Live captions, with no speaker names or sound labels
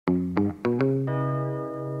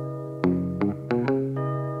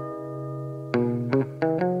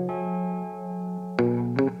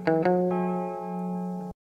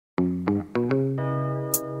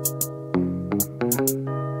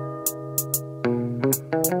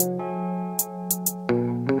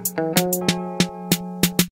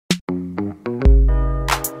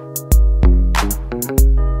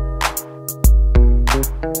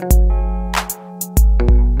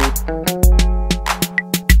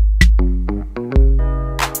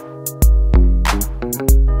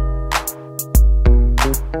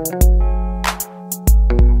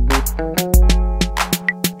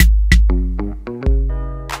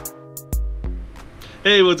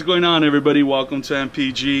Hey, what's going on, everybody? Welcome to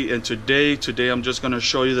NPG, and today I'm just going to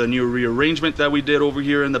show you the new rearrangement that we did over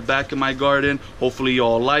here in the back of my garden. Hopefully you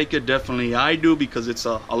all like it. Definitely I do, because it's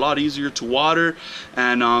a lot easier to water.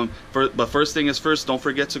 And but first thing is first, don't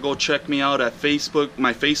forget to go check me out at Facebook,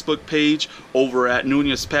 my Facebook page over at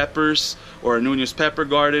Nunez Peppers or Nunez Pepper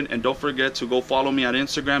Garden, and don't forget to go follow me on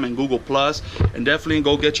Instagram and Google+, and definitely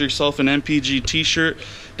go get yourself an NPG t-shirt.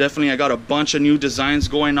 Definitely I got a bunch of new designs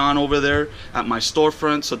going on over there at my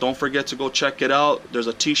storefront, so don't forget to go check it out. There's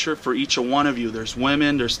a t-shirt for each one of you. There's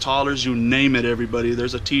women, there's toddlers, you name it, everybody.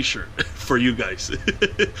 There's a t-shirt for you guys.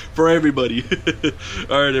 For everybody.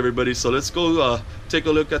 Alright, everybody, so let's go take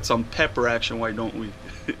a look at some pepper action, why don't we?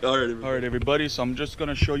 Alright, everybody, so I'm just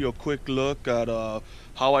gonna show you a quick look at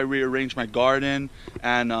how I rearrange my garden.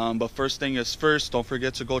 And but first thing is first, don't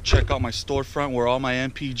forget to go check out my storefront where all my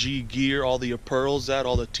NPG gear, all the apparels at,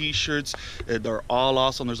 all the t-shirts, they're all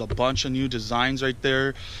awesome. There's a bunch of new designs right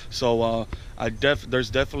there, so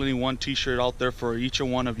there's definitely one t-shirt out there for each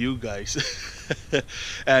one of you guys.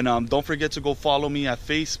 And don't forget to go follow me at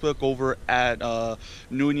Facebook over at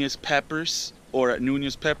Nunez Peppers or at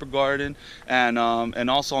Nunez Pepper Garden, and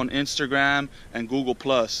also on Instagram and Google+.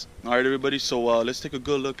 Alright, everybody, so let's take a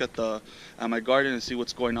good look at my garden and see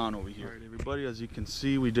what's going on over here. Alright, everybody, as you can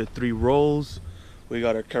see, we did 3 rows. We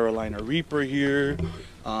got our Carolina Reaper here.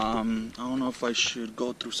 I don't know if I should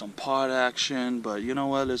go through some pod action, but you know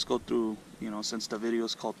what, let's go through, since the video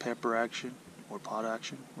is called Pepper Action or Pod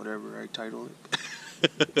Action, whatever I title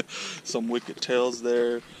it. Some wicked tails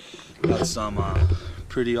there. Got some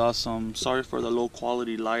pretty awesome, sorry for the low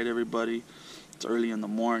quality light, everybody, it's early in the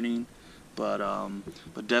morning, but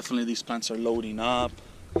definitely these plants are loading up.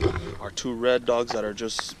 Our 2 red dogs that are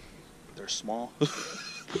just, they're small.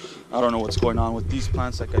 I don't know what's going on with these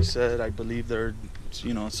plants. Like I said, I believe they're,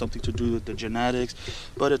 something to do with the genetics,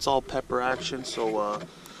 but it's all pepper action. So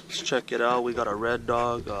let's check it out. We got a red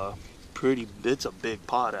dog, it's a big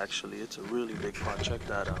pod, actually. It's a really big pod. Check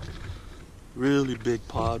that out. Really big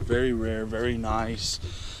pod, very rare, very nice.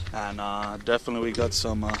 And definitely we got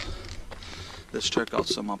some let's check out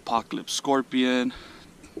some Apocalypse Scorpion.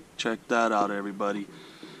 Check that out, everybody.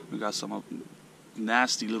 We got some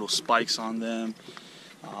nasty little spikes on them.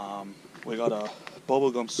 We got a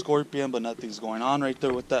bubblegum scorpion, but nothing's going on right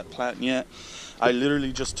there with that plant yet. I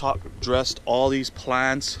literally just dressed all these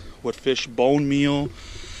plants with fish bone meal.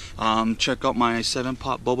 Check out my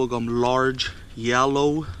 7-pot bubblegum large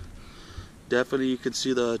yellow. Definitely you can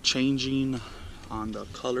see the changing on the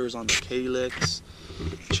colors on the calyx.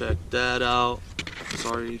 Check that out.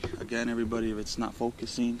 Sorry again, everybody, if it's not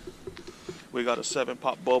focusing. We got a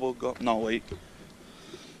 7-pot bubblegum. No, wait.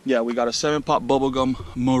 Yeah, we got a 7-pot bubblegum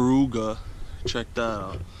Moruga. Check that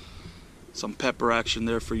out. Some pepper action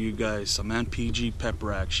there for you guys. Some NPG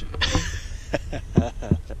pepper action.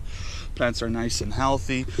 Plants are nice and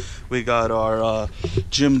healthy. We got our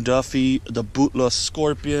Jim Duffy, the bootless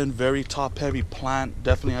scorpion, very top heavy plant.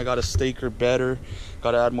 Definitely I got to stake her better.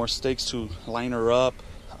 Got to add more stakes to line her up.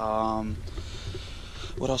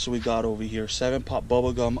 What else do we got over here? 7-pot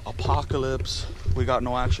bubblegum Apocalypse. We got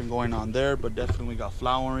no action going on there, but definitely we got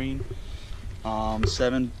flowering.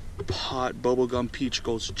 7-pot bubblegum peach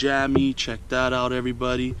ghost jammy. Check that out,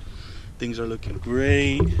 everybody. Things are looking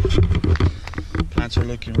great. Plants are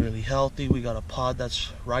looking really healthy. We got a pod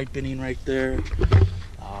that's ripening right there.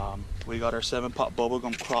 We got our 7-pot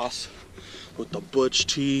bubblegum cross with the butch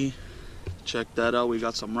tea. Check that out. We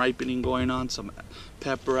got some ripening going on, some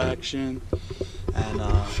pepper action. And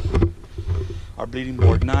our bleeding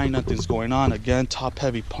board 9, nothing's going on. Again, top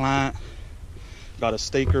heavy plant. Got a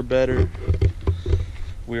staker better.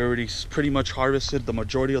 We already pretty much harvested the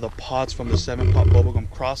majority of the pods from the 7-pot bubblegum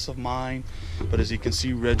cross of mine. But as you can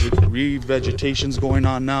see, revegetation's going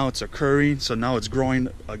on now. It's occurring, so now it's growing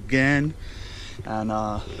again. And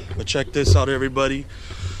but check this out, everybody.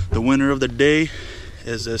 The winner of the day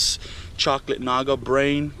is this chocolate naga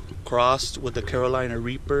brain crossed with the Carolina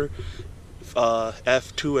Reaper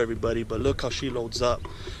F2, everybody. But look how she loads up.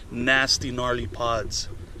 Nasty, gnarly pods.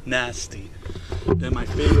 Nasty. Then my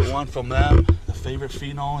favorite one from them, the favorite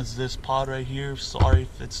phenol, is this pod right here. Sorry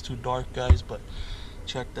if it's too dark, guys, but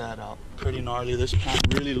check that out. Pretty gnarly. This plant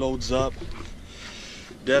really loads up.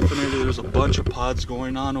 Definitely there's a bunch of pods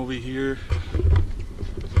going on over here.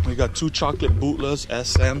 We got 2 chocolate bootlas,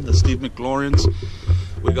 SM, the Steve McLaurin's.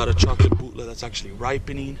 We got a chocolate bootla that's actually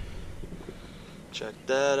ripening. Check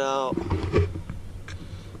that out.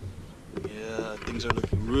 Yeah, things are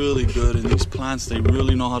looking really good. And these plants, they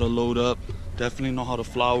really know how to load up. Definitely know how to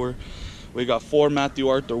flower. We got 4 Matthew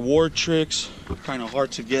Arthur Ward tricks. Kind of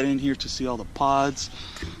hard to get in here to see all the pods.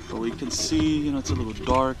 But we can see, you know, it's a little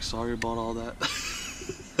dark. Sorry about all that.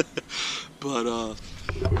 But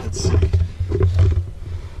let's see.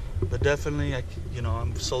 But definitely, you know,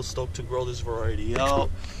 I'm so stoked to grow this variety out.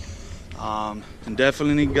 And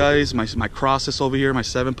definitely, guys, my crosses over here, my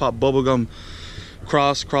 7-pot bubblegum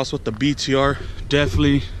cross with the BTR,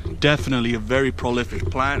 definitely a very prolific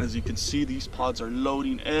plant. As you can see, these pods are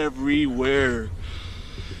loading everywhere.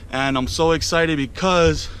 And I'm so excited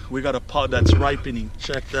because we got a pod that's ripening.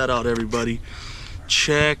 Check that out, everybody.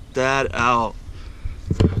 Check that out.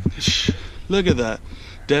 Look at that.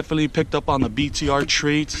 Definitely picked up on the BTR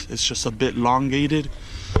traits. It's just a bit elongated.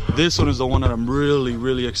 This one is the one that I'm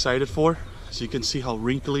really excited for. So you can see how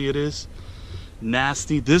wrinkly it is.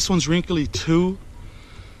 Nasty. This one's wrinkly too.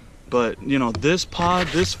 But you know, this pod,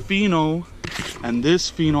 this pheno, and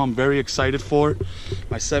this pheno I'm very excited for.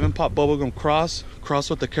 My 7-pot bubblegum cross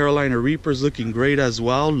with the Carolina Reaper is looking great as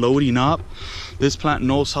well, loading up. This plant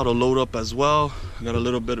knows how to load up as well. I got a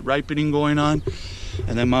little bit of ripening going on.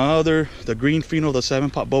 And then my other, the green pheno, the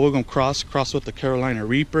 7-pot bubblegum cross with the Carolina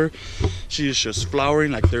Reaper. She is just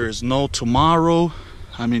flowering like there is no tomorrow.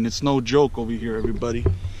 I mean, it's no joke over here, everybody.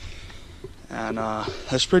 And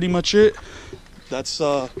that's pretty much it. That's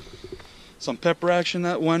some pepper action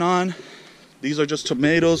that went on. These are just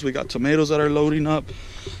tomatoes. We got tomatoes that are loading up.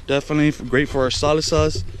 Definitely great for our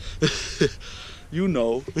salsas. You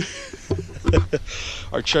know.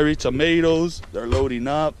 Our cherry tomatoes, they're loading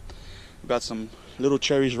up. We got some little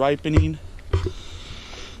cherries ripening.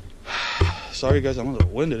 Sorry guys, I'm a little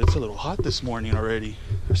winded. It's a little hot this morning already.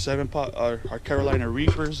 Our 7-pot, our Carolina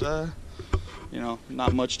Reapers, you know,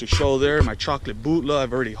 not much to show there. My chocolate bootla,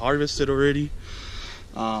 I've already harvested already.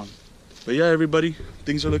 But yeah, everybody,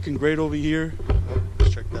 things are looking great over here.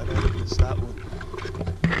 Let's check that out. It's that one.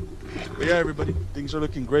 But yeah, everybody, things are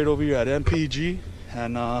looking great over here at NPG.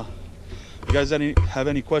 And if you guys have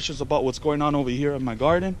any questions about what's going on over here in my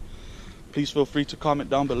garden, please feel free to comment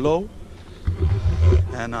down below.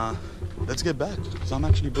 And let's get back, because I'm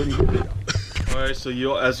actually burning it right now. Alright, so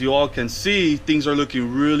as you all can see, things are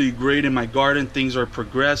looking really great in my garden. Things are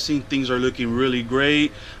progressing. Things are looking really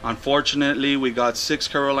great. Unfortunately, we got 6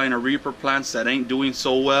 Carolina Reaper plants that ain't doing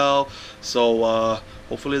so well. So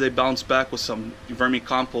hopefully they bounce back with some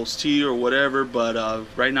vermicompost tea or whatever. But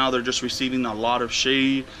right now they're just receiving a lot of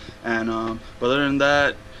shade. And but other than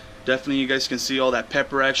that, definitely you guys can see all that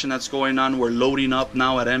pepper action that's going on. We're loading up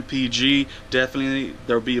now at NPG. Definitely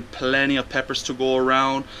there'll be plenty of peppers to go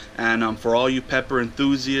around. And for all you pepper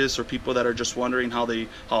enthusiasts or people that are just wondering how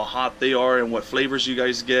hot they are and what flavors you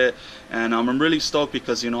guys get, and I'm really stoked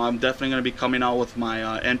because, you know, I'm definitely going to be coming out with my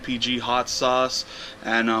NPG hot sauce,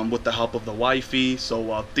 and with the help of the wifey.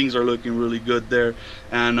 So things are looking really good there,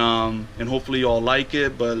 and hopefully you all like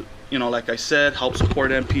it. But you know, like I said, help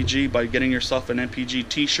support NPG by getting yourself an NPG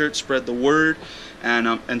t-shirt, spread the word, and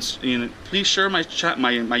you know, please share my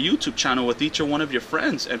YouTube channel with each one of your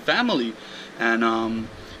friends and family, and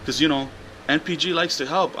because you know, NPG likes to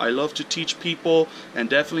help. I love to teach people, and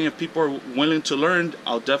definitely if people are willing to learn,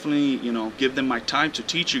 I'll definitely, you know, give them my time to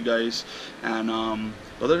teach you guys. And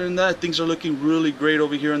other than that, things are looking really great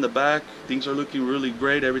over here in the back. Things are looking really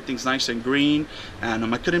great. Everything's nice and green, and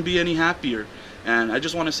I couldn't be any happier. And I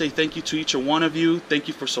just want to say thank you to each one of you. Thank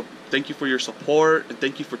you for your support, and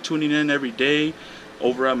thank you for tuning in every day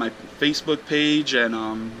over at my Facebook page, and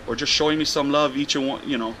or just showing me some love. Each one of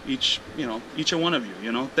you.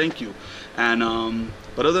 You know, thank you. And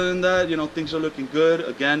but other than that, you know, things are looking good.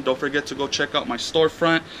 Again, don't forget to go check out my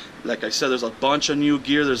storefront. Like I said, there's a bunch of new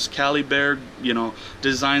gear. There's Cali Bear, you know,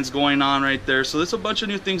 designs going on right there. So there's a bunch of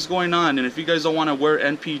new things going on. And if you guys don't want to wear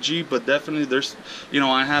NPG, but definitely there's, you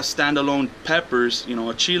know, I have standalone peppers, you know,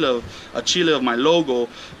 a chile of my logo.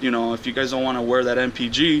 You know, if you guys don't want to wear that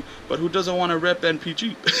NPG, but who doesn't want to rep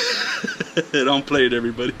NPG? Don't play it,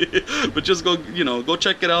 everybody. But just go, you know, go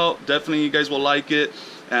check it out. Definitely you guys will like it.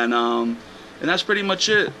 And that's pretty much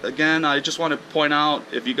it. Again, I just want to point out,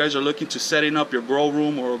 if you guys are looking to setting up your grow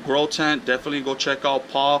room or a grow tent, definitely go check out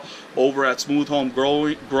Paul over at Smooth Home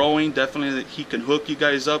Growing. Definitely he can hook you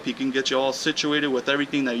guys up. He can get you all situated with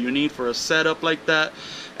everything that you need for a setup like that.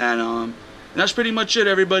 And that's pretty much it,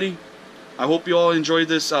 everybody. I hope you all enjoyed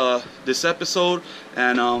this this episode,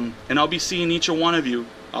 and I'll be seeing each one of you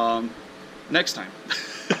next time.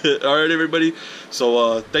 All right, everybody.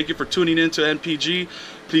 So thank you for tuning in to NPG.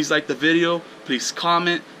 Please like the video. Please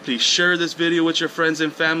comment. Please share this video with your friends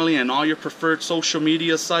and family and all your preferred social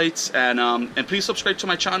media sites. And please subscribe to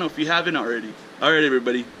my channel if you haven't already. All right,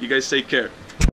 everybody. You guys take care.